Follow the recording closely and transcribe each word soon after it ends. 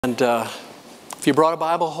And if you brought a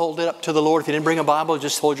Bible, hold it up to the Lord. If you didn't bring a Bible,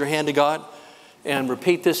 just hold your hand to God and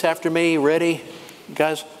repeat this after me. Ready?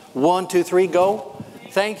 Guys, 1, 2, 3, go.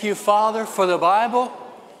 Thank you, Father, for the Bible.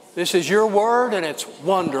 This is your word and it's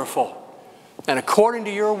wonderful. And according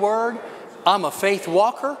to your word, I'm a faith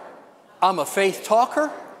walker, I'm a faith talker,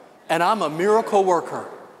 and I'm a miracle worker.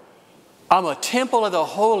 I'm a temple of the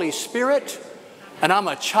Holy Spirit, and I'm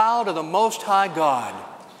a child of the Most High God.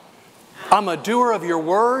 I'm a doer of your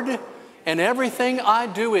word, and everything I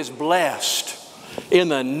do is blessed. In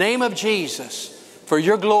the name of Jesus, for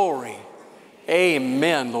your glory.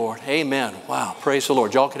 Amen, Lord. Amen. Wow, praise the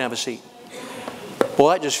Lord. Y'all can have a seat.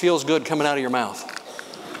 Boy, that just feels good coming out of your mouth.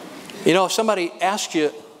 You know, if somebody asks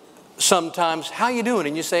you sometimes, how you doing?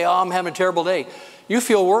 And you say, oh, I'm having a terrible day. You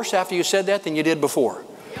feel worse after you said that than you did before.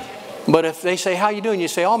 But if they say, how you doing? You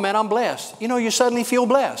say, oh man, I'm blessed. You know, you suddenly feel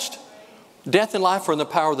blessed. Death and life are in the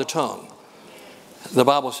power of the tongue. The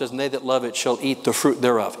Bible says, and they that love it shall eat the fruit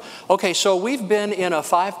thereof. Okay, so we've been in a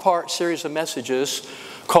 5-part series of messages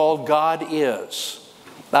called God Is.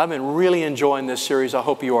 I've been really enjoying this series. I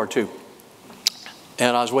hope you are too.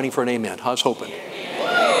 And I was waiting for an amen. I was hoping.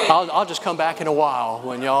 I'll just come back in a while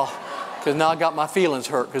when y'all, because now I got my feelings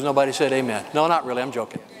hurt because nobody said amen. No, not really. I'm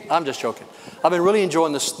joking. I'm just joking. I've been really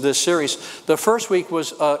enjoying this series. The first week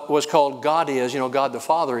was called God Is. You know, God the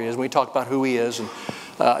Father is. And we talked about who He is. And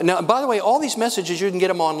now, by the way, all these messages, you can get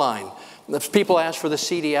them online. If people ask for the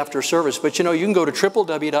CD after service, but you know, you can go to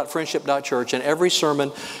www.friendship.church and every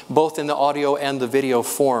sermon, both in the audio and the video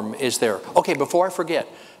form, is there. Okay, before I forget,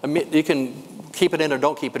 you can keep it in or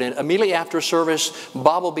don't keep it in. Immediately after service,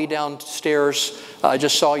 Bob will be downstairs. I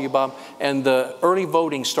just saw you, Bob. And the early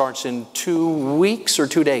voting starts in 2 weeks or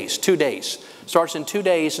 2 days? 2 days. Starts in 2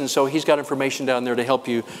 days, and so he's got information down there to help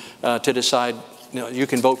you to decide. You know, you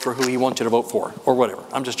can vote for who he wants you to vote for, or whatever.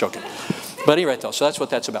 I'm just joking. But anyway, though, so that's what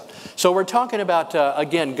that's about. So we're talking about,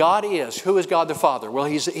 again, God is. Who is God the Father? Well,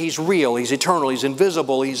 He's real, He's eternal, He's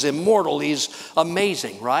invisible, He's immortal, He's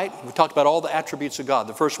amazing, right? We talked about all the attributes of God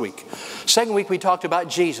the first week. Second week, we talked about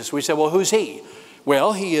Jesus. We said, well, who's He?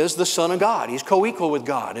 Well, He is the Son of God. He's co-equal with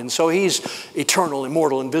God. And so He's eternal,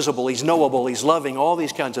 immortal, invisible, He's knowable, He's loving, all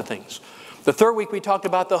these kinds of things. The third week we talked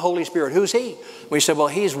about the Holy Spirit. Who's He? We said, well,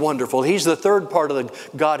 He's wonderful. He's the third part of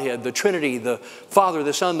the Godhead, the Trinity, the Father,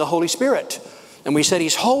 the Son, the Holy Spirit. And we said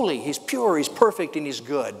He's holy, He's pure, He's perfect, and He's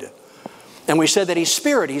good. And we said that He's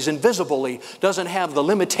Spirit, He's invisible, He doesn't have the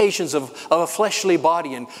limitations of a fleshly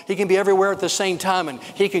body, and He can be everywhere at the same time, and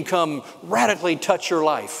He can come radically touch your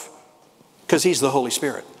life because He's the Holy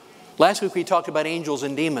Spirit. Last week we talked about angels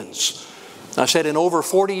and demons. I said in over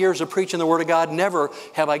 40 years of preaching the Word of God, never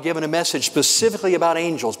have I given a message specifically about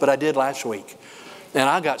angels, but I did last week. And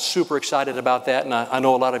I got super excited about that, and I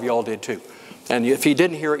know a lot of you all did too. And if you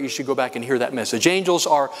didn't hear it, you should go back and hear that message. Angels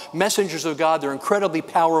are messengers of God. They're incredibly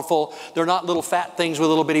powerful. They're not little fat things with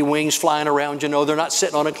little bitty wings flying around, you know. They're not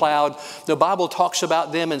sitting on a cloud. The Bible talks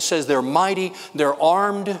about them and says they're mighty, they're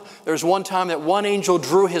armed. There's one time that one angel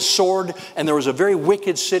drew his sword, and there was a very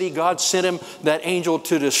wicked city. God sent him, that angel,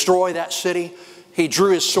 to destroy that city. He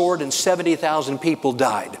drew his sword and 70,000 people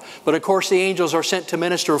died. But of course the angels are sent to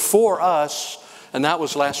minister for us. And that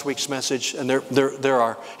was last week's message. And they're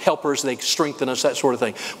our helpers. They strengthen us, that sort of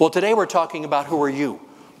thing. Well, today we're talking about who are you?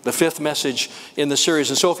 The fifth message in the series.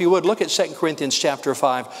 And so if you would, look at 2 Corinthians chapter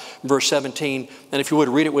 5, verse 17. And if you would,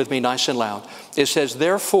 read it with me nice and loud. It says,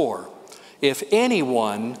 therefore, if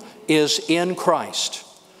anyone is in Christ,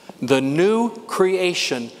 the new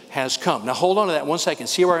creation has come. Now hold on to that 1 second.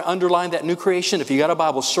 See where I underlined that new creation? If you got a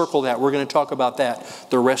Bible, circle that. We're going to talk about that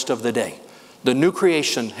the rest of the day. The new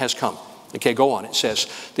creation has come. Okay, go on. It says,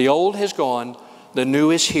 the old has gone, the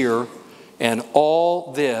new is here, and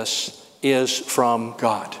all this is from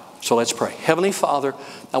God. So let's pray. Heavenly Father,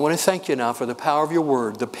 I want to thank you now for the power of your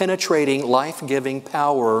word, the penetrating, life-giving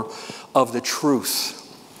power of the truth.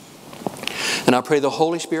 And I pray the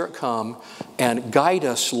Holy Spirit come and guide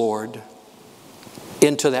us, Lord,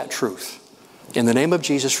 into that truth. In the name of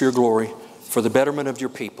Jesus, for your glory, for the betterment of your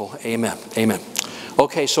people. Amen. Amen.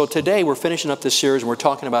 Okay, so today we're finishing up this series and we're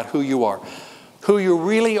talking about who you are. Who you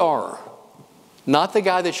really are. Not the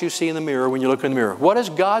guy that you see in the mirror when you look in the mirror. What does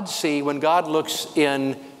God see when God looks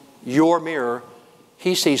in your mirror?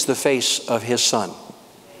 He sees the face of His Son.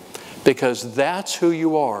 Because that's who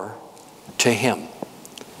you are to Him.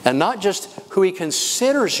 And not just who He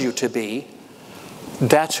considers you to be,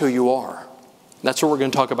 that's who you are. That's what we're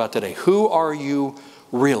going to talk about today. Who are you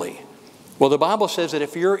really? Well, the Bible says that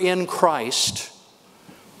if you're in Christ,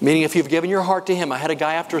 meaning if you've given your heart to Him. I had a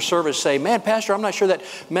guy after a service say, man, Pastor, I'm not sure that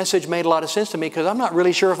message made a lot of sense to me because I'm not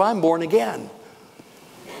really sure if I'm born again.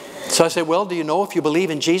 So I said, well, do you know if you believe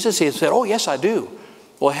in Jesus? He said, oh, yes, I do.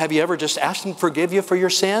 Well, have you ever just asked him to forgive you for your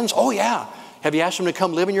sins? Oh, yeah. Have you asked him to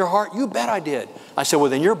come live in your heart? You bet I did. I said, well,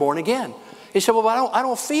 then you're born again. He said, well, I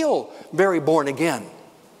don't feel very born again.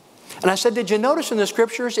 And I said, did you notice in the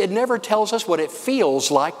scriptures, it never tells us what it feels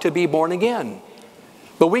like to be born again.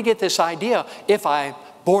 But we get this idea, if I'm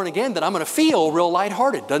born again, then I'm going to feel real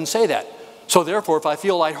lighthearted. Doesn't say that. So therefore, if I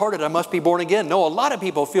feel lighthearted, I must be born again. No, a lot of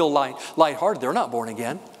people feel lighthearted. They're not born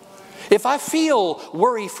again. If I feel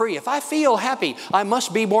worry-free, if I feel happy, I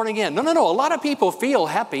must be born again. No. A lot of people feel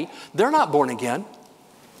happy. They're not born again.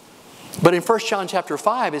 But in 1 John chapter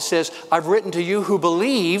 5, it says, I've written to you who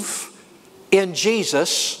believe in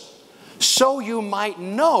Jesus, so you might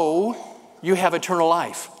know you have eternal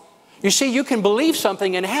life. You see, you can believe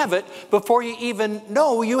something and have it before you even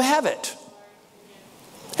know you have it.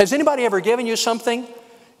 Has anybody ever given you something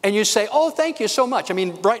and you say, oh, thank you so much? I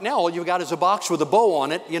mean, right now all you've got is a box with a bow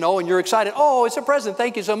on it, and you're excited. Oh, it's a present.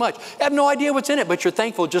 Thank you so much. You have no idea what's in it, but you're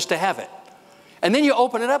thankful just to have it. And then you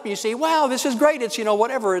open it up and you say, wow, this is great. It's,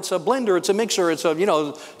 whatever. It's a blender. It's a mixer. It's a,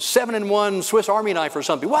 7-in-1 Swiss Army knife or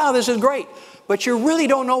something. Wow, this is great. But you really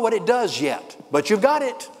don't know what it does yet. But you've got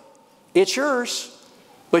it. It's yours.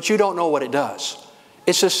 But you don't know what it does.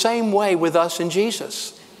 It's the same way with us in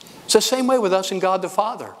Jesus. It's the same way with us in God the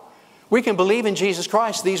Father. We can believe in Jesus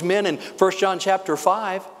Christ. These men in 1 John chapter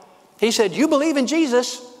 5, he said, you believe in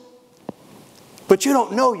Jesus, but you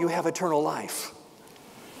don't know you have eternal life.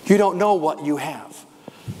 You don't know what you have.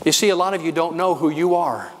 You see, a lot of you don't know who you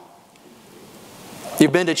are.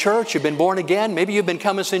 You've been to church, you've been born again, maybe you've been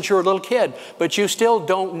coming since you were a little kid, but you still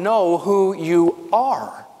don't know who you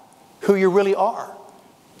are, who you really are.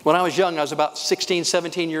 When I was young, I was about 16,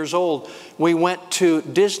 17 years old, we went to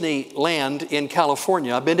Disneyland in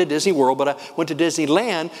California. I've been to Disney World, but I went to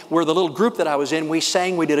Disneyland where the little group that I was in, we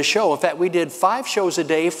sang, we did a show. In fact, we did 5 shows a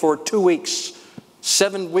day for 2 weeks.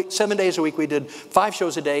 7 days a week, we did 5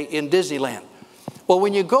 shows a day in Disneyland. Well,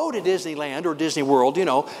 when you go to Disneyland or Disney World,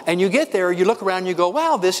 and you get there, you look around and you go,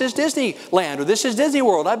 wow, this is Disneyland or this is Disney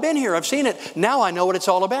World. I've been here. I've seen it. Now I know what it's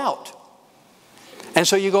all about. And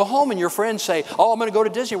so you go home and your friends say, oh, I'm going to go to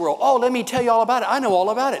Disney World. Oh, let me tell you all about it. I know all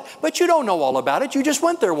about it. But you don't know all about it. You just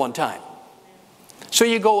went there one time. So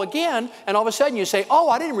you go again, and all of a sudden you say, oh,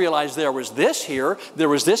 I didn't realize there was this here. There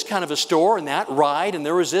was this kind of a store and that ride, and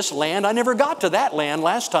there was this land. I never got to that land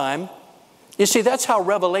last time. You see, that's how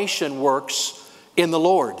revelation works in the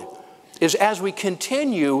Lord, is as we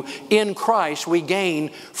continue in Christ, we gain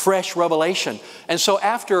fresh revelation. And so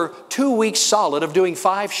after 2 weeks solid of doing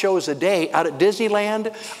 5 shows a day out at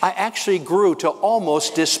Disneyland, I actually grew to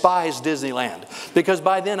almost despise Disneyland, because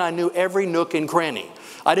by then I knew every nook and cranny.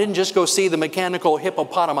 I didn't just go see the mechanical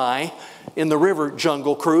hippopotami in the river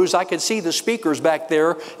jungle cruise. I could see the speakers back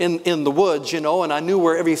there in the woods, and I knew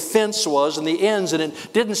where every fence was and the ends, and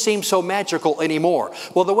it didn't seem so magical anymore.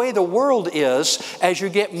 Well, the way the world is, as you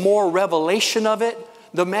get more revelation of it,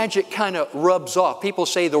 the magic kind of rubs off. People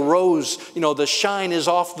say the rose, the shine is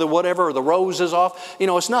off the whatever, or the rose is off.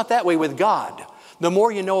 It's not that way with God. The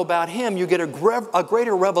more you know about Him, you get a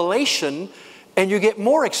greater revelation, and you get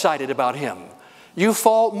more excited about Him. You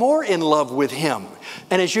fall more in love with Him.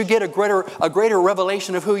 And as you get a greater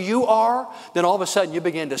revelation of who you are, then all of a sudden you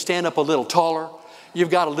begin to stand up a little taller. You've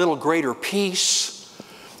got a little greater peace,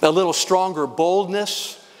 a little stronger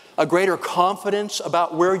boldness, a greater confidence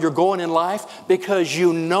about where you're going in life, because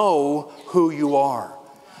you know who you are.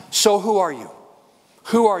 So who are you?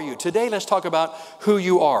 Who are you? Today let's talk about who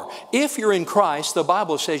you are. If you're in Christ, the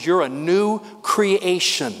Bible says you're a new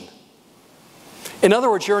creation. In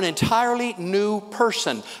other words, you're an entirely new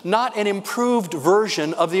person, not an improved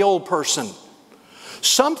version of the old person.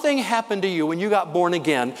 Something happened to you when you got born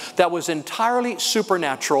again that was entirely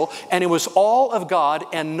supernatural, and it was all of God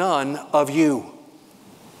and none of you.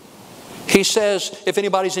 He says, if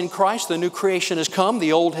anybody's in Christ, the new creation has come,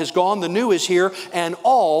 the old has gone, the new is here, and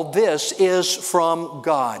all this is from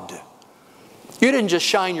God. You didn't just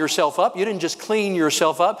shine yourself up. You didn't just clean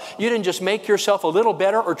yourself up. You didn't just make yourself a little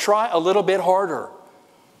better or try a little bit harder.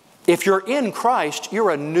 If you're in Christ, you're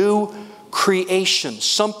a new creation,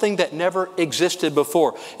 something that never existed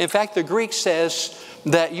before. In fact, the Greek says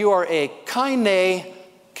that you are a kaine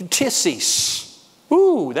ktisis.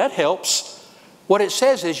 Ooh, that helps. What it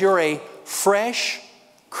says is you're a fresh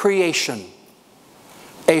creation.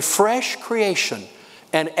 A fresh creation.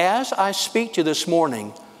 And as I speak to you this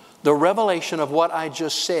morning, the revelation of what I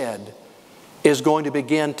just said is going to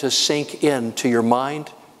begin to sink into your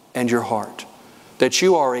mind and your heart. That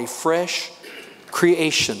you are a fresh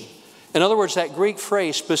creation. In other words, that Greek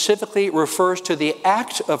phrase specifically refers to the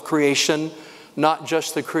act of creation, not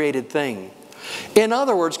just the created thing. In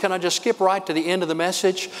other words, can I just skip right to the end of the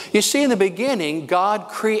message? You see, in the beginning, God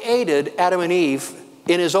created Adam and Eve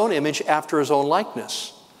in His own image after His own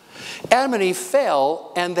likeness. Adam and Eve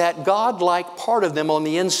fell, and that God-like part of them on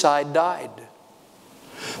the inside died.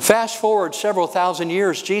 Fast forward several thousand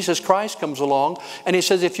years, Jesus Christ comes along, and He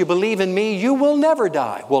says, if you believe in me, you will never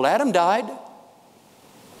die. Well, Adam died.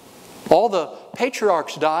 All the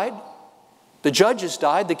patriarchs died. The judges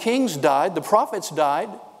died. The kings died. The prophets died.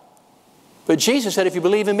 But Jesus said, if you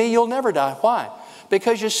believe in me, you'll never die. Why?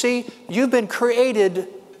 Because you see, you've been created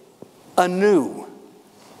anew,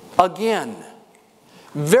 again.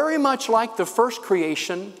 Very much like the first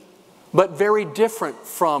creation, but very different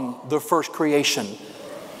from the first creation.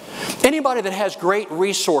 Anybody that has great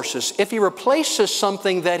resources, if he replaces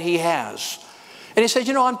something that he has, and he says,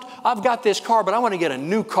 you know, I've got this car, but I want to get a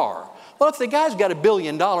new car. Well, if the guy's got $1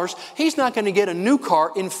 billion, he's not going to get a new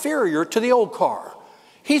car inferior to the old car.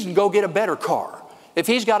 He's going to go get a better car. If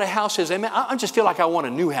he's got a house, says, I just feel like I want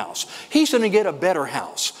a new house. He's going to get a better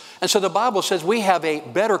house. And so the Bible says we have a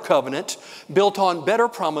better covenant built on better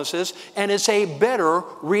promises, and it's a better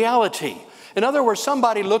reality. In other words,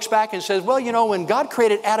 somebody looks back and says, well, you know, when God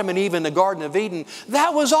created Adam and Eve in the Garden of Eden,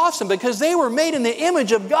 that was awesome because they were made in the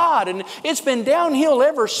image of God, and it's been downhill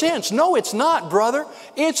ever since. No, it's not, brother.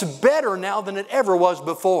 It's better now than it ever was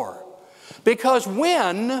before. Because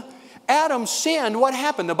when Adam sinned, what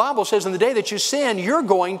happened? The Bible says in the day that you sin, you're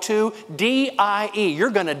going to die. You're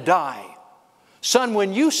going to die. Son,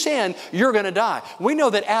 when you sin, you're going to die. We know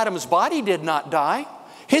that Adam's body did not die.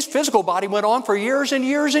 His physical body went on for years and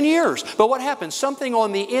years and years. But what happened? Something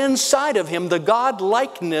on the inside of him, the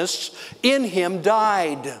God-likeness in him,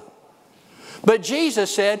 died. But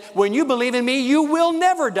Jesus said, when you believe in me, you will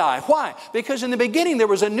never die. Why? Because in the beginning there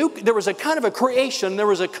was a kind of a creation, there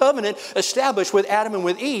was a covenant established with Adam and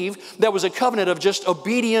with Eve. That was a covenant of just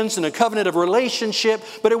obedience and a covenant of relationship,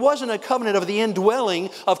 but it wasn't a covenant of the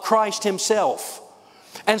indwelling of Christ Himself.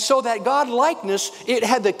 And so that God-likeness, it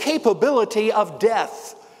had the capability of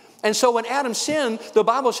death. And so when Adam sinned, the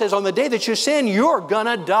Bible says on the day that you sin, you're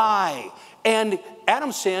gonna die. And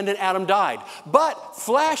Adam sinned and Adam died. But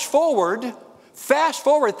fast forward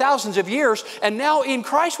thousands of years, and now in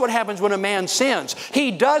Christ what happens when a man sins?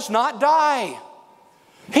 He does not die.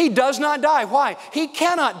 He does not die. Why? He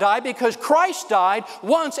cannot die because Christ died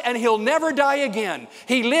once and He'll never die again.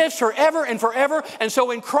 He lives forever and forever. And so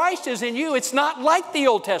when Christ is in you, it's not like the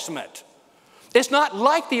Old Testament. It's not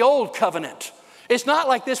like the Old Covenant. It's not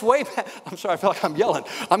like this way back. I'm sorry, I feel like I'm yelling.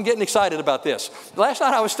 I'm getting excited about this. Last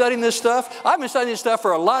night I was studying this stuff. I've been studying this stuff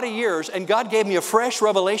for a lot of years, and God gave me a fresh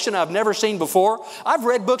revelation I've never seen before. I've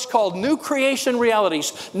read books called New Creation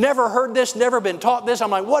Realities. Never heard this, never been taught this.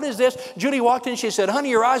 I'm like, what is this? Judy walked in, she said, honey,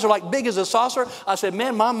 your eyes are like big as a saucer. I said,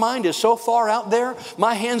 man, my mind is so far out there.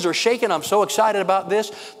 My hands are shaking. I'm so excited about this.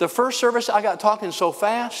 The first service, I got talking so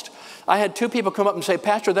fast. I had 2 people come up and say,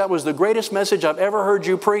 Pastor, that was the greatest message I've ever heard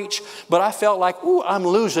you preach, but I felt like, ooh, I'm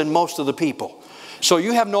losing most of the people. So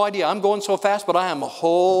you have no idea. I'm going so fast, but I am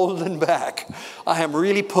holding back. I am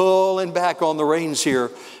really pulling back on the reins here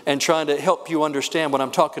and trying to help you understand what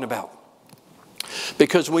I'm talking about.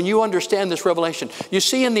 Because when you understand this revelation, you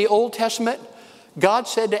see in the Old Testament, God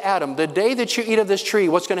said to Adam, the day that you eat of this tree,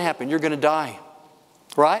 what's going to happen? You're going to die.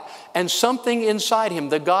 Right? And something inside him,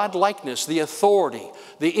 the God-likeness, the authority,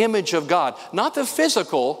 the image of God, not the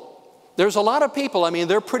physical. There's a lot of people, I mean,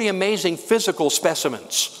 they're pretty amazing physical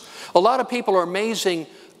specimens. A lot of people are amazing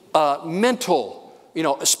mental,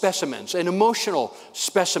 specimens and emotional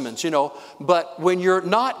specimens, But when you're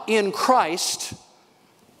not in Christ,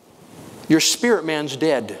 your spirit man's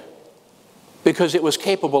dead because it was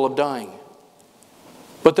capable of dying.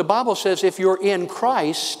 But the Bible says if you're in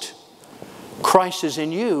Christ, Christ is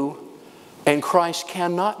in you, and Christ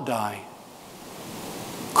cannot die.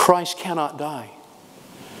 Christ cannot die.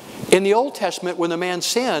 In the Old Testament, when the man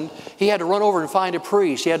sinned, he had to run over and find a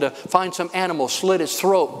priest. He had to find some animal, slit his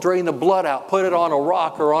throat, drain the blood out, put it on a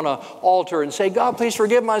rock or on an altar and say, God, please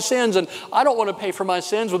forgive my sins. And I don't want to pay for my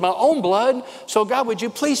sins with my own blood. So God, would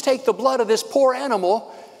you please take the blood of this poor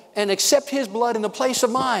animal and accept his blood in the place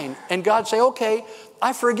of mine? And God say, okay,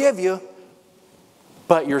 I forgive you,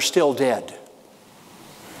 but you're still dead.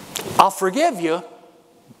 I'll forgive you,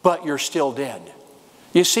 but you're still dead.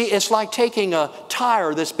 You see, it's like taking a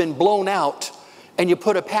tire that's been blown out and you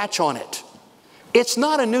put a patch on it. It's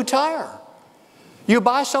not a new tire. You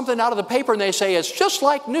buy something out of the paper and they say it's just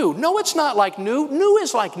like new. No, it's not like new. New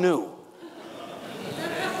is like new.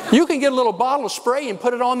 You can get a little bottle of spray and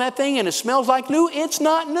put it on that thing and it smells like new. It's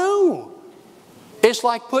not new. It's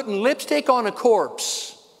like putting lipstick on a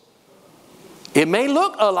corpse. It may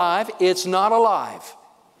look alive, it's not alive.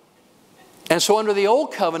 And so under the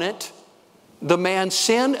old covenant, the man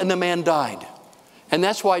sinned and the man died. And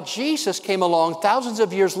that's why Jesus came along thousands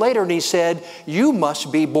of years later and he said, you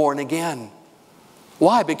must be born again.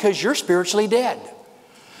 Why? Because you're spiritually dead.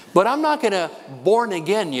 But I'm not going to born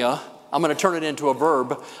again you. I'm going to turn it into a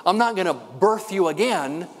verb. I'm not going to birth you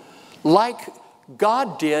again like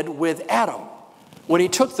God did with Adam. When he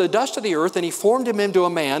took the dust of the earth and he formed him into a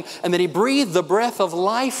man, and then he breathed the breath of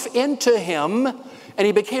life into him, and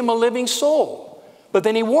he became a living soul. But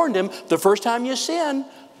then he warned him, the first time you sin,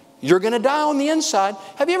 you're going to die on the inside.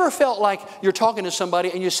 Have you ever felt like you're talking to somebody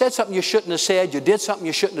and you said something you shouldn't have said, you did something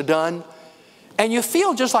you shouldn't have done, and you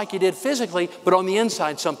feel just like you did physically, but on the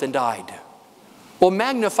inside something died? Well,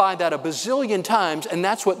 magnify that a bazillion times, and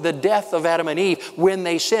that's what the death of Adam and Eve when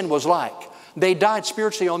they sinned was like. They died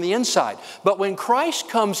spiritually on the inside. But when Christ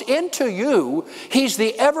comes into you, He's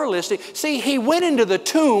the everlasting. See, He went into the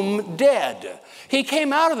tomb dead. He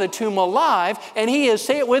came out of the tomb alive, and He is,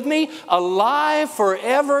 say it with me, alive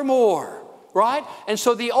forevermore. Right? And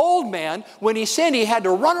so the old man, when he sinned, he had to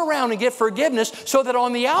run around and get forgiveness so that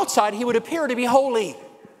on the outside he would appear to be holy.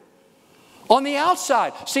 On the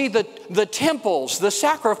outside, see the temples, the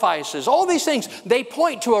sacrifices, all these things, they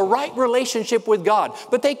point to a right relationship with God.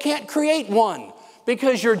 But they can't create one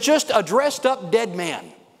because you're just a dressed up dead man.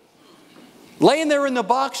 Laying there in the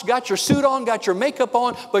box, got your suit on, got your makeup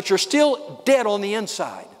on, but you're still dead on the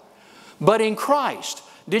inside. But in Christ,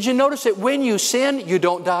 did you notice that when you sin, you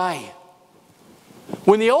don't die?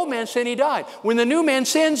 When the old man sinned, he died. When the new man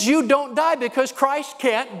sins, you don't die because Christ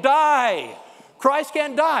can't die. Christ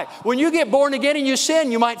can't die. When you get born again and you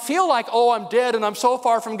sin, you might feel like, oh, I'm dead and I'm so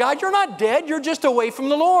far from God. You're not dead. You're just away from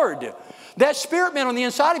the Lord. That spirit man on the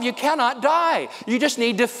inside of you cannot die. You just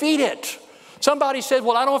need to feed it. Somebody said,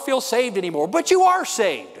 well, I don't feel saved anymore. But you are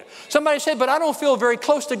saved. Somebody said, but I don't feel very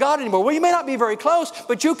close to God anymore. Well, you may not be very close,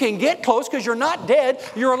 but you can get close because you're not dead.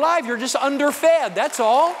 You're alive. You're just underfed. That's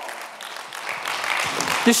all.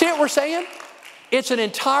 You see what we're saying? It's an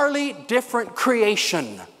entirely different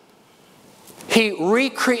creation. He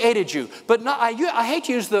recreated you. But not, I hate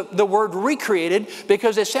to use the word recreated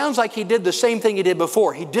because it sounds like He did the same thing He did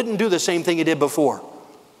before. He didn't do the same thing He did before.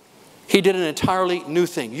 He did an entirely new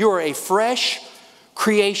thing. You are a fresh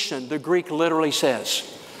creation, the Greek literally says.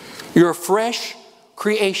 You're a fresh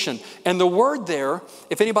creation. And the word there,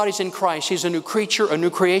 if anybody's in Christ, he's a new creature, a new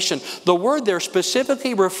creation. The word there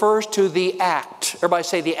specifically refers to the act. Everybody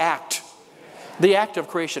say the act. The act of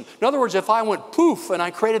creation. In other words, if I went poof and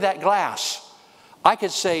I created that glass, I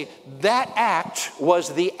could say that act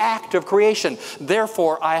was the act of creation.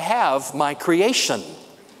 Therefore, I have my creation.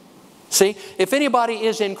 See, if anybody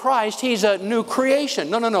is in Christ, he's a new creation.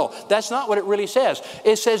 No. That's not what it really says.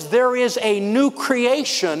 It says there is a new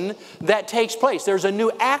creation that takes place. There's a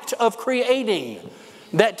new act of creating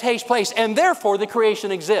that takes place, and therefore the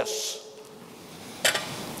creation exists.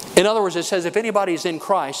 In other words, it says if anybody's in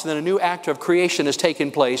Christ, then a new act of creation has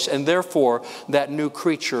taken place, and therefore that new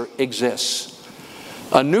creature exists.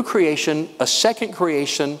 A new creation, a second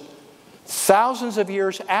creation, thousands of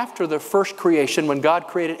years after the first creation when God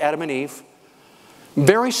created Adam and Eve,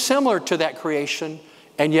 very similar to that creation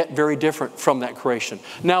and yet very different from that creation.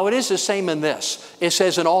 Now it is the same in this. It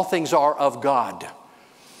says, and all things are of God.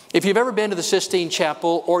 If you've ever been to the Sistine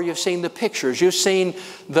Chapel or you've seen the pictures, you've seen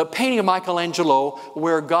the painting of Michelangelo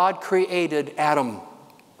where God created Adam.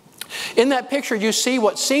 In that picture you see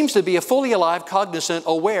what seems to be a fully alive, cognizant,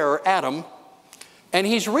 aware Adam. And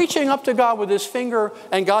he's reaching up to God with his finger,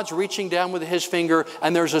 and God's reaching down with his finger,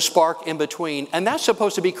 and there's a spark in between. And that's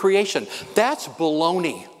supposed to be creation. That's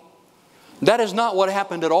baloney. That is not what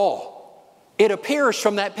happened at all. It appears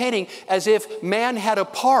from that painting as if man had a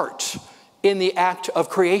part in the act of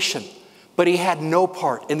creation, but he had no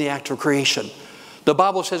part in the act of creation. The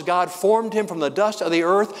Bible says God formed him from the dust of the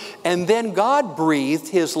earth, and then God breathed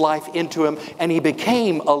his life into him, and he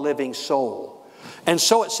became a living soul. And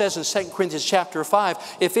so it says in 2 Corinthians chapter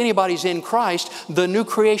 5, if anybody's in Christ, the new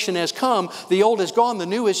creation has come, the old is gone, the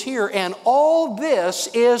new is here, and all this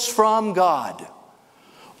is from God.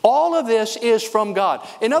 All of this is from God.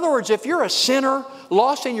 In other words, if you're a sinner,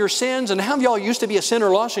 lost in your sins, and how many of y'all used to be a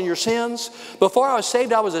sinner, lost in your sins? Before I was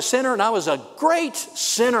saved, I was a sinner, and I was a great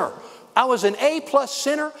sinner. I was an A+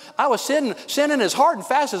 sinner. I was sinning as hard and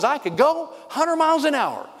fast as I could go, 100 miles an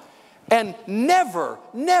hour. And never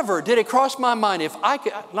did it cross my mind, if I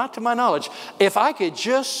could, not to my knowledge, if I could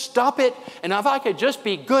just stop it and if I could just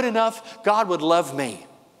be good enough, God would love me.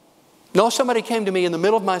 No, somebody came to me in the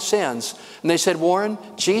middle of my sins and they said, Warren,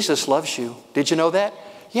 Jesus loves you. Did you know that?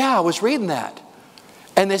 Yeah, I was reading that.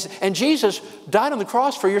 And Jesus died on the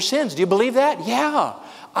cross for your sins. Do you believe that? Yeah.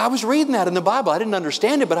 I was reading that in the Bible. I didn't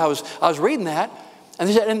understand it, but I was reading that. And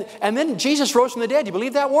they said, and then Jesus rose from the dead. You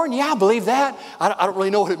believe that, Warren? Yeah, I believe that. I don't really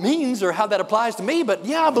know what it means or how that applies to me, but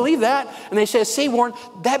yeah, I believe that. And they said, see, Warren,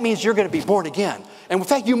 that means you're going to be born again. And in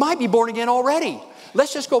fact, you might be born again already.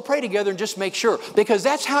 Let's just go pray together and just make sure. Because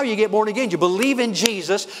that's how you get born again. You believe in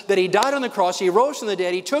Jesus, that He died on the cross, He rose from the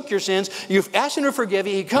dead, He took your sins, you've asked Him to forgive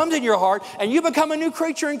you, He comes in your heart, and you become a new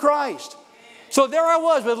creature in Christ. So there I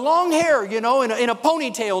was with long hair, you know, in a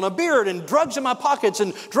ponytail and a beard and drugs in my pockets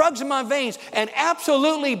and drugs in my veins. An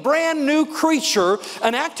absolutely brand new creature,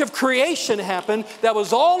 an act of creation happened that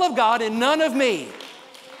was all of God and none of me.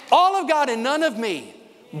 All of God and none of me.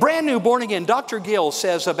 Brand new, born again. Dr. Gill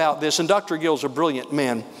says about this, and Dr. Gill's a brilliant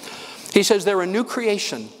man. He says they're a new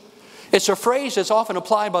creation. It's a phrase that's often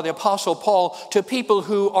applied by the Apostle Paul to people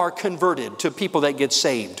who are converted, to people that get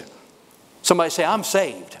saved. Somebody say, I'm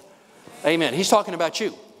saved. Amen. He's talking about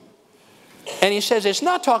you. And he says it's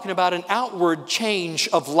not talking about an outward change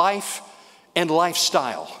of life and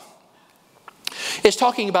lifestyle. It's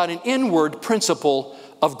talking about an inward principle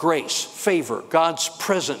of grace, favor, God's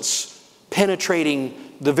presence penetrating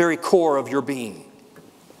the very core of your being.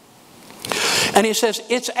 And he says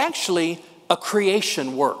it's actually a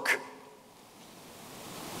creation work.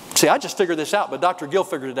 See, I just figured this out, but Dr. Gill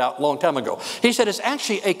figured it out a long time ago. He said it's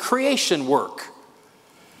actually a creation work.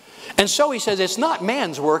 And so he says it's not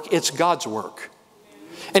man's work, it's God's work.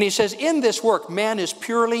 And he says in this work, man is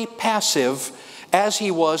purely passive as he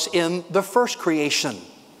was in the first creation.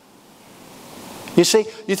 You see,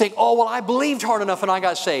 you think, oh, well, I believed hard enough and I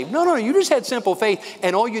got saved. No, you just had simple faith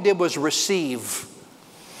and all you did was receive.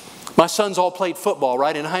 My sons all played football,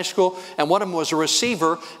 right, in high school, and one of them was a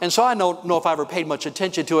receiver, and so I don't know if I ever paid much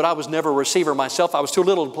attention to it. I was never a receiver myself. I was too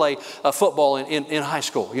little to play football in high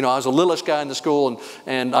school. You know, I was the littlest guy in the school,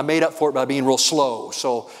 and I made up for it by being real slow,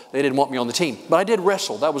 so they didn't want me on the team. But I did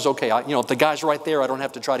wrestle. That was okay. If the guy's right there, I don't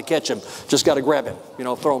have to try to catch him. Just got to grab him,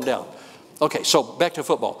 throw him down. Okay, so back to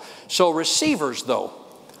football. So receivers, though,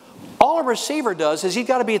 all a receiver does is he's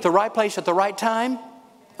got to be at the right place at the right time.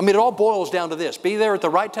 I mean, it all boils down to this. Be there at the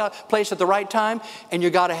right place at the right time, and you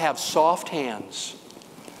got to have soft hands.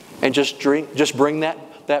 And just bring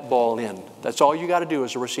that ball in. That's all you got to do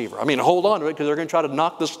as a receiver. I mean, hold on to it because they're going to try to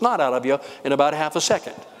knock the snot out of you in about half a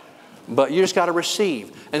second. But you just got to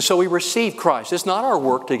receive. And so we receive Christ. It's not our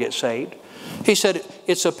work to get saved. He said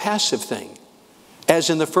it's a passive thing, as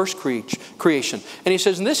in the first creation. And he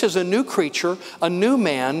says, and this is a new creature, a new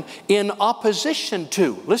man in opposition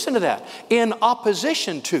to. Listen to that. In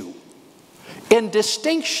opposition to. In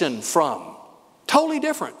distinction from. Totally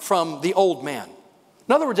different from the old man.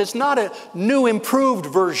 In other words, it's not a new improved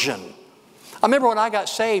version. I remember when I got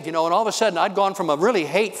saved, and all of a sudden I'd gone from a really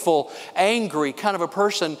hateful, angry kind of a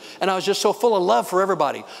person, and I was just so full of love for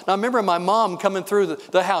everybody. Now I remember my mom coming through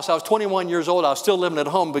the house. I was 21 years old. I was still living at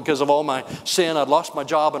home because of all my sin. I'd lost my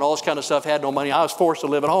job and all this kind of stuff, had no money. I was forced to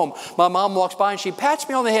live at home. My mom walks by and she pats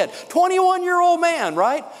me on the head. 21-year-old man,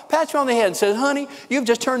 right? Pats me on the head and says, honey, you've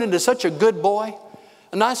just turned into such a good boy.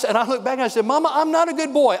 And I looked back and I said, Mama, I'm not a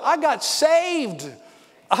good boy. I got saved.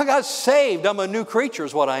 I got saved. I'm a new creature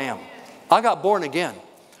is what I am. I got born again.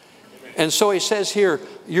 And so he says here,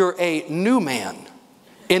 you're a new man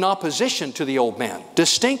in opposition to the old man,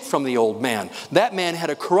 distinct from the old man. That man had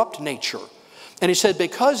a corrupt nature. And he said,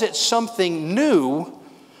 because it's something new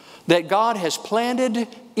that God has planted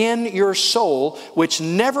in your soul, which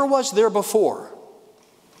never was there before.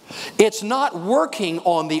 It's not working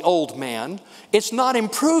on the old man. It's not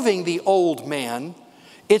improving the old man.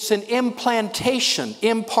 It's an impartation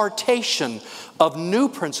of new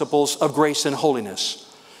principles of grace and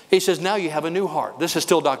holiness. He says, now you have a new heart. This is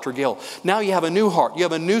still Dr. Gill. Now you have a new heart. You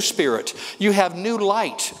have a new spirit. You have new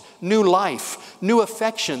light, new life, new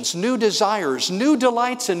affections, new desires, new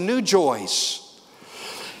delights, and new joys.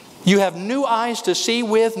 You have new eyes to see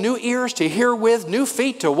with, new ears to hear with, new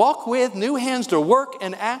feet to walk with, new hands to work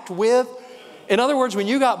and act with. In other words, when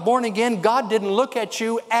you got born again, God didn't look at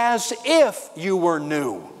you as if you were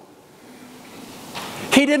new.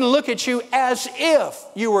 He didn't look at you as if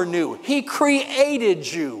you were new. He created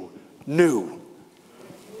you new.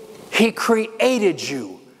 He created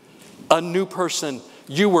you a new person.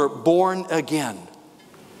 You were born again.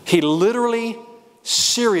 He literally,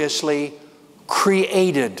 seriously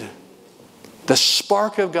created the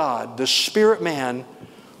spark of God, the spirit man,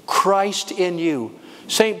 Christ in you.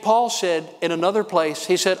 St. Paul said in another place,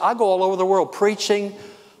 he said, I go all over the world preaching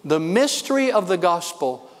the mystery of the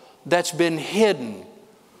gospel that's been hidden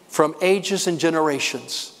from ages and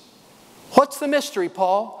generations. What's the mystery,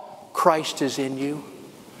 Paul? Christ is in you,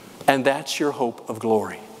 and that's your hope of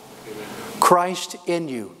glory. Christ in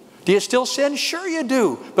you. Do you still sin? Sure you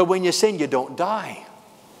do. But when you sin, you don't die.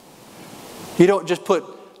 You don't just put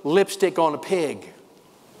lipstick on a pig,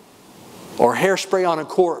 or hairspray on a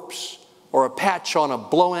corpse, or a patch on a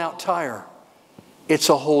blown out tire. It's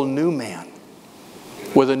a whole new man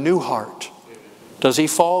with a new heart. Does he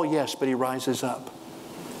fall? Yes, but he rises up.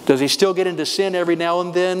 Does he still get into sin every now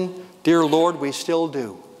and then? Dear Lord, we still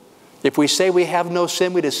do. If we say we have no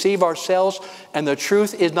sin, we deceive ourselves and the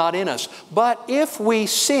truth is not in us. But if we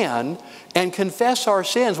sin and confess our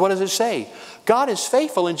sins, what does it say? God is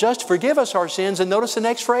faithful and just to forgive us our sins. And notice the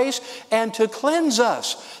next phrase, and to cleanse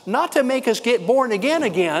us. Not to make us get born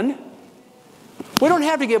again. We don't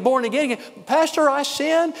have to get born again. Pastor, I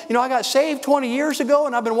sinned. I got saved 20 years ago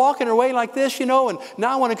and I've been walking away like this, and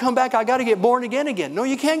now I want to come back. I got to get born again. No,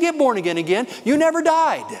 you can't get born again. You never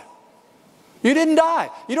died. You didn't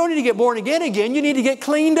die. You don't need to get born again. You need to get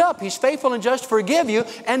cleaned up. He's faithful and just to forgive you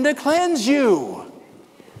and to cleanse you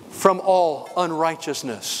from all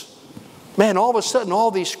unrighteousness. Man, all of a sudden,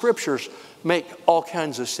 all these scriptures make all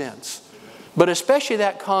kinds of sense. But especially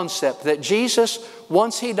that concept that Jesus,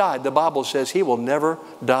 once He died, the Bible says He will never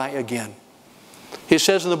die again. He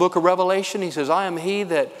says in the book of Revelation, He says, I am He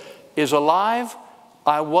that is alive.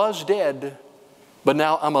 I was dead, but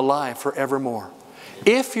now I'm alive forevermore.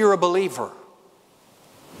 If you're a believer,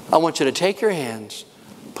 I want you to take your hands,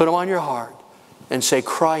 put them on your heart, and say,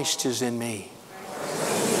 Christ is in me.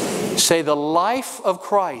 Say, the life of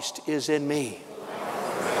Christ is in me.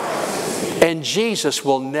 And Jesus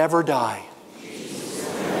will never die.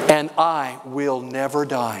 And I will never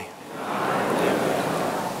die.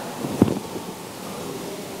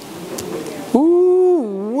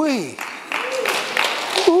 Ooh-wee.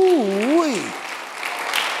 Ooh-wee.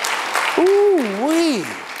 Ooh-wee.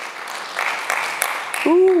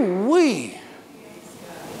 Ooh-wee.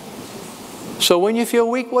 So when you feel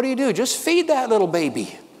weak, what do? Just feed that little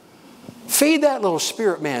baby. Feed that little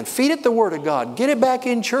spirit man. Feed it the Word of God. Get it back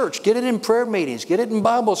in church. Get it in prayer meetings. Get it in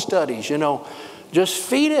Bible studies, Just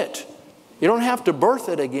feed it. You don't have to birth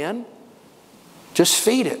it again. Just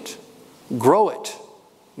feed it. Grow it.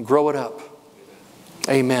 Grow it up.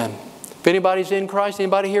 Amen. If anybody's in Christ,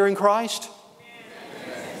 anybody here in Christ?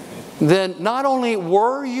 Then not only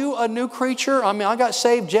were you a new creature, I got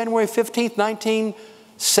saved January 15th,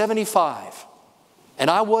 1975. And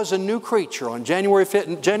I was a new creature. On January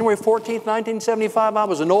 14th, 1975, I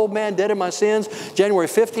was an old man dead in my sins. January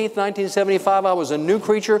 15th, 1975, I was a new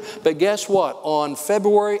creature. But guess what? On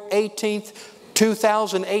February 18th,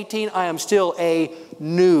 2018, I am still a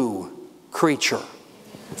new creature.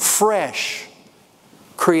 Fresh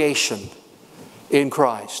creation in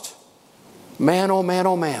Christ. Man, oh man,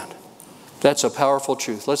 oh man. That's a powerful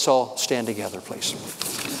truth. Let's all stand together, please.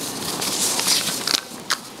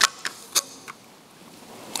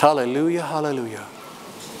 Hallelujah, hallelujah.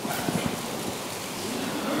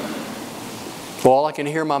 Well, all I can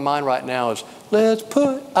hear in my mind right now is, let's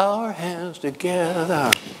put our hands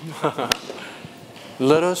together.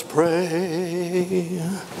 Let us pray.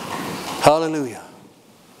 Hallelujah.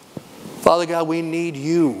 Father God, we need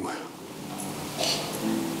You.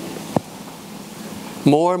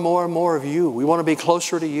 More and more and more of You. We want to be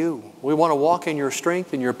closer to You. We want to walk in Your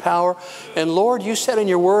strength and Your power. And Lord, You said in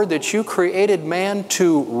Your Word that You created man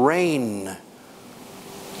to reign,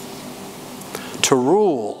 to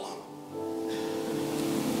rule.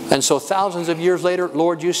 And so thousands of years later,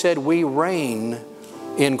 Lord, You said we reign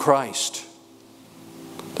in Christ.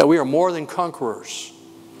 That we are more than conquerors.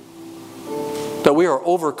 That we are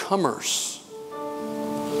overcomers.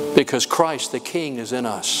 Because Christ the King is in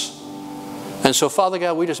us. And so, Father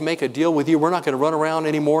God, we just make a deal with You. We're not going to run around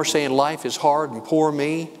anymore saying life is hard and poor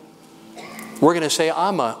me. We're going to say,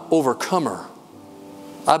 I'm an overcomer.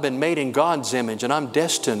 I've been made in God's image and I'm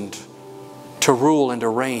destined to rule and to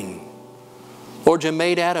reign. Lord, You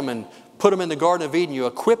made Adam and put him in the Garden of Eden. You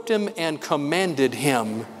equipped him and commanded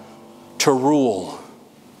him to rule.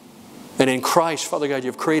 And in Christ, Father God,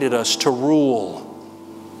 You've created us to rule.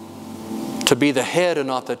 To be the head and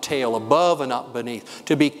not the tail, above and not beneath.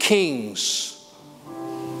 To be kings.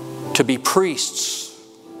 To be priests.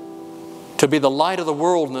 To be the light of the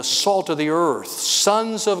world and the salt of the earth.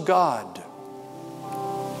 Sons of God.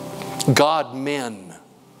 God-men.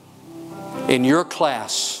 In Your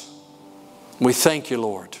class. We thank You,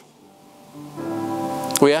 Lord.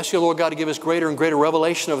 We ask You, Lord God, to give us greater and greater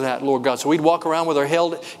revelation of that, Lord God. So we'd walk around with our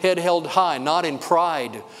head held high, not in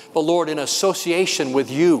pride, but Lord, in association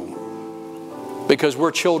with You. Because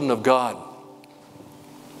we're children of God.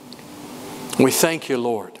 We thank You,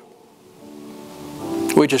 Lord.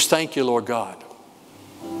 We just thank You, Lord God.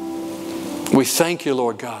 We thank You,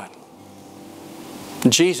 Lord God.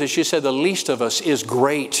 Jesus, you said the least of us is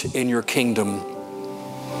great in your kingdom.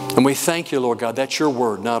 And we thank you, Lord God, that's your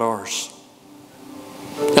word, not ours.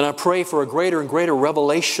 And I pray for a greater and greater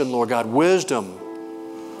revelation, Lord God, wisdom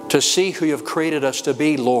to see who you've created us to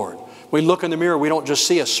be, Lord. We look in the mirror, we don't just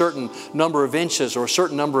see a certain number of inches or a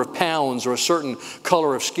certain number of pounds or a certain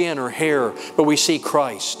color of skin or hair, but we see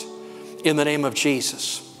Christ in the name of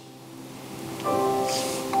Jesus.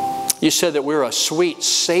 You said that we're a sweet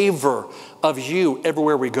savor of you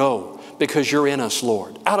everywhere we go because you're in us,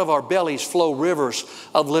 Lord. Out of our bellies flow rivers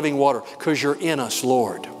of living water because you're in us,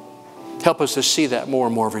 Lord. Help us to see that more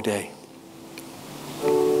and more every day.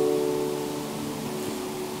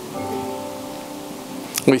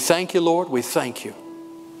 We thank you, Lord. We thank you.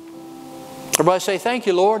 Everybody say, thank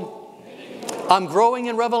you, Lord. I'm growing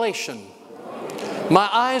in revelation. My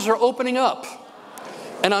eyes are opening up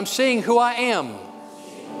and I'm seeing who I am,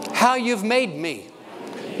 how you've made me,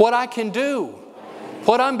 what I can do,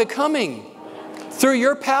 what I'm becoming through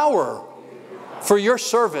your power, for your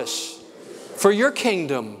service, for your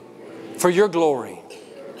kingdom, for your glory.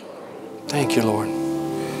 Thank you, Lord.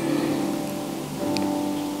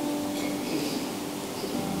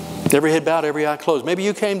 Every head bowed, every eye closed. Maybe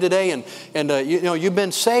you came today and you've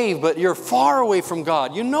been saved, but you're far away from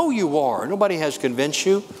God. You know you are. Nobody has convinced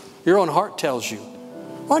you. Your own heart tells you.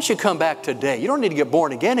 Why don't you come back today? You don't need to get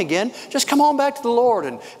born again. Just come on back to the Lord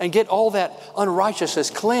and get all that unrighteousness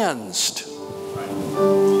cleansed.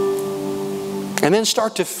 And then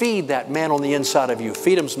start to feed that man on the inside of you.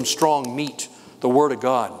 Feed him some strong meat, the Word of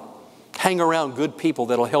God. Hang around good people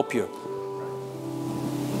that'll help you.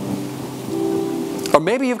 Or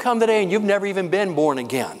maybe you've come today and you've never even been born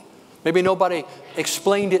again. Maybe nobody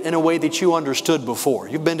explained it in a way that you understood before.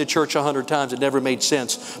 You've been to church 100 times, it never made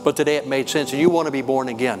sense, but today it made sense and you want to be born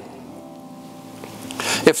again.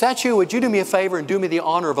 If that's you, would you do me a favor and do me the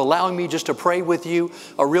honor of allowing me just to pray with you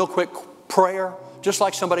a real quick prayer, just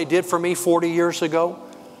like somebody did for me 40 years ago?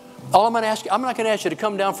 All I'm going to ask you, I'm not going to ask you to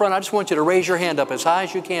come down front. I just want you to raise your hand up as high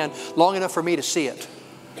as you can, long enough for me to see it.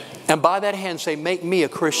 And by that hand say, make me a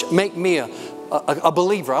Christian, make me a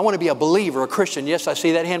believer. I want to be a believer, a Christian. Yes, I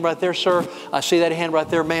see that hand right there, sir. I see that hand right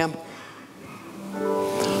there, ma'am.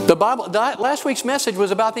 The Bible, last week's message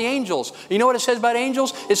was about the angels. You know what it says about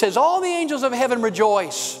angels? It says all the angels of heaven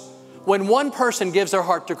rejoice when one person gives their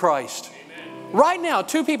heart to Christ. Amen. Right now,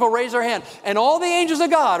 2 people raise their hand, and all the angels of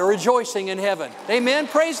God are rejoicing in heaven. Amen.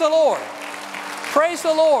 Praise the Lord. Praise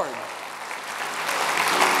the Lord.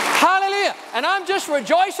 Hallelujah. And I'm just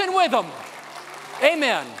rejoicing with them.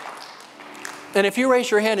 Amen. And if you raise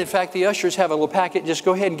your hand, in fact, the ushers have a little packet. Just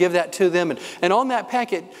go ahead and give that to them. And on that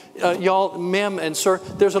packet, y'all, ma'am and sir,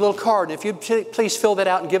 there's a little card. And if you please fill that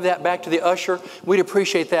out and give that back to the usher, we'd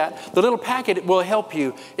appreciate that. The little packet will help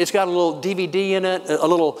you. It's got a little DVD in it, a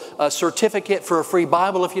little certificate for a free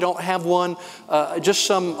Bible if you don't have one, just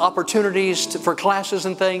some opportunities for classes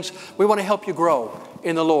and things. We want to help you grow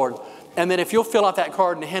in the Lord. And then if you'll fill out that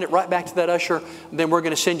card and hand it right back to that usher, then we're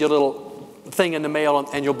going to send you a little thing in the mail,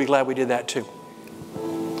 and you'll be glad we did that too.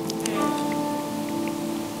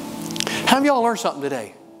 How many of y'all learned something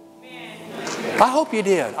today? I hope you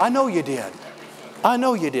did. I know you did. I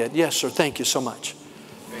know you did. Yes, sir. Thank you so much.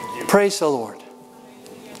 Praise the Lord.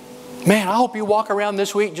 Man, I hope you walk around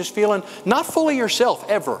this week just feeling not full of yourself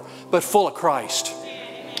ever, but full of Christ.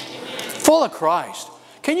 Full of Christ.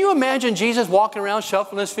 Can you imagine Jesus walking around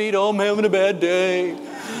shuffling his feet? Oh, I'm having a bad day.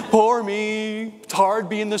 Poor me. It's hard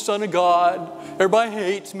being the Son of God. Everybody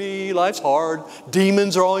hates me. Life's hard.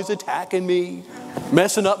 Demons are always attacking me,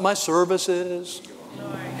 messing up my services.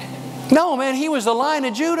 No, man, he was the Lion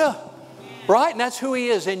of Judah, right? And that's who he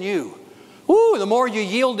is in you. Woo, the more you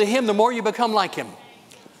yield to him, the more you become like him.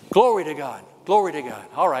 Glory to God. Glory to God.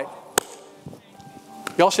 All right.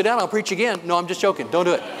 Y'all sit down. I'll preach again. No, I'm just joking. Don't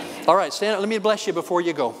do it. All right, stand up. Let me bless you before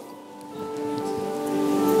you go.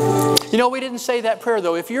 You know, we didn't say that prayer,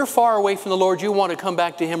 though. If you're far away from the Lord, you want to come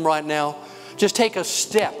back to him right now, just take a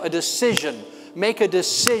step, a decision. Make a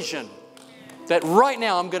decision that right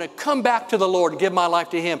now I'm going to come back to the Lord and give my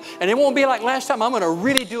life to him. And it won't be like last time. I'm going to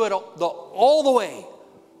really do it all the way.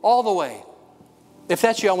 All the way. If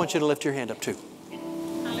that's you, I want you to lift your hand up too.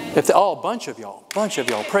 A bunch of y'all.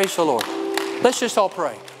 Praise the Lord. Let's just all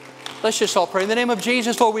pray. Let's just all pray. In the name of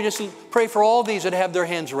Jesus, Lord, we just pray for all these that have their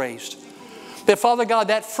hands raised. That, Father God,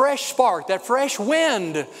 that fresh spark, that fresh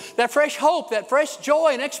wind, that fresh hope, that fresh joy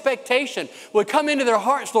and expectation would come into their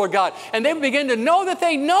hearts, Lord God. And they would begin to know that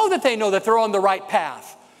they know that they're on the right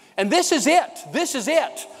path. And this is it. This is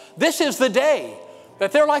it. This is the day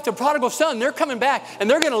that they're like the prodigal son. They're coming back and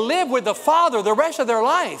they're going to live with the Father the rest of their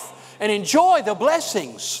life and enjoy the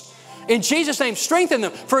blessings. In Jesus' name, strengthen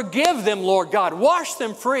them. Forgive them, Lord God. Wash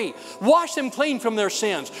them free. Wash them clean from their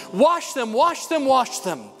sins. Wash them, wash them, wash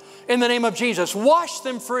them. In the name of Jesus, wash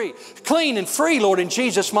them free. Clean and free, Lord, in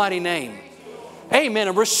Jesus' mighty name. Amen.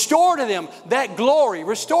 And restore to them that glory.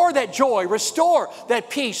 Restore that joy. Restore that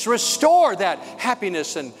peace. Restore that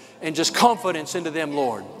happiness and just confidence into them,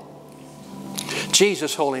 Lord.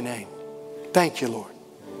 Jesus' holy name. Thank you, Lord.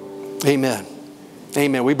 Amen.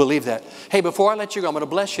 Amen. We believe that. Hey, before I let you go, I'm going to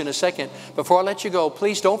bless you in a second. Before I let you go,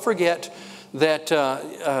 please don't forget that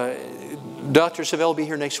Dr. Savelle will be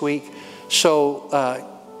here next week. So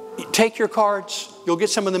take your cards. You'll get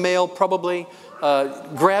some in the mail probably.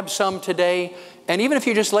 Grab some today. And even if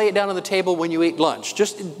you just lay it down on the table when you eat lunch,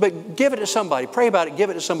 but give it to somebody. Pray about it. Give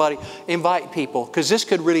it to somebody. Invite people, because this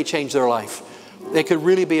could really change their life. It could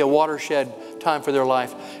really be a watershed time for their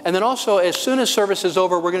life. And then also, as soon as service is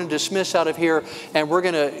over, we're going to dismiss out of here, and we're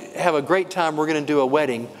going to have a great time. We're going to do a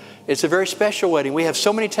wedding. It's a very special wedding. We have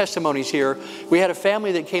so many testimonies here. We had a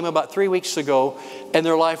family that came about 3 weeks ago, and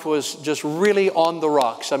their life was just really on the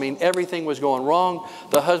rocks. I mean, everything was going wrong.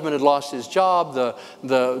 The husband had lost his job.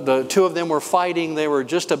 The two of them were fighting. They were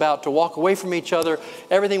just about to walk away from each other.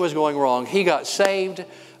 Everything was going wrong. He got saved.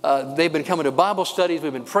 They've been coming to Bible studies.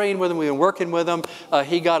 We've been praying with them. We've been working with them.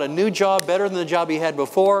 He got a new job, better than the job he had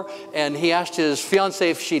before. And he asked his fiancée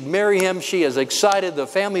if she'd marry him. She is excited. The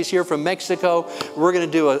family's here from Mexico. We're going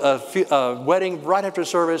to do a wedding right after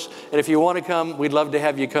service. And if you want to come, we'd love to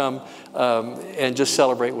have you come and just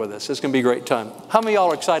celebrate with us. It's going to be a great time. How many of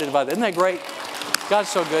y'all are excited about that? Isn't that great? God's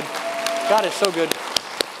so good. God is so good.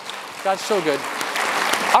 God's so good.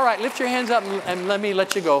 All right, lift your hands up and let me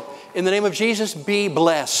let you go. In the name of Jesus, be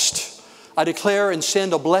blessed. I declare and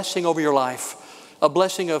send a blessing over your life, a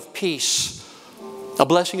blessing of peace, a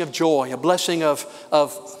blessing of joy, a blessing of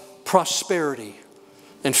prosperity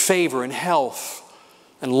and favor and health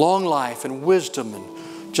and long life and wisdom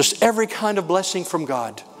and just every kind of blessing from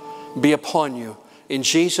God be upon you in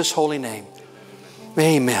Jesus' holy name.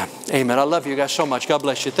 Amen. Amen. I love you guys so much. God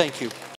bless you. Thank you.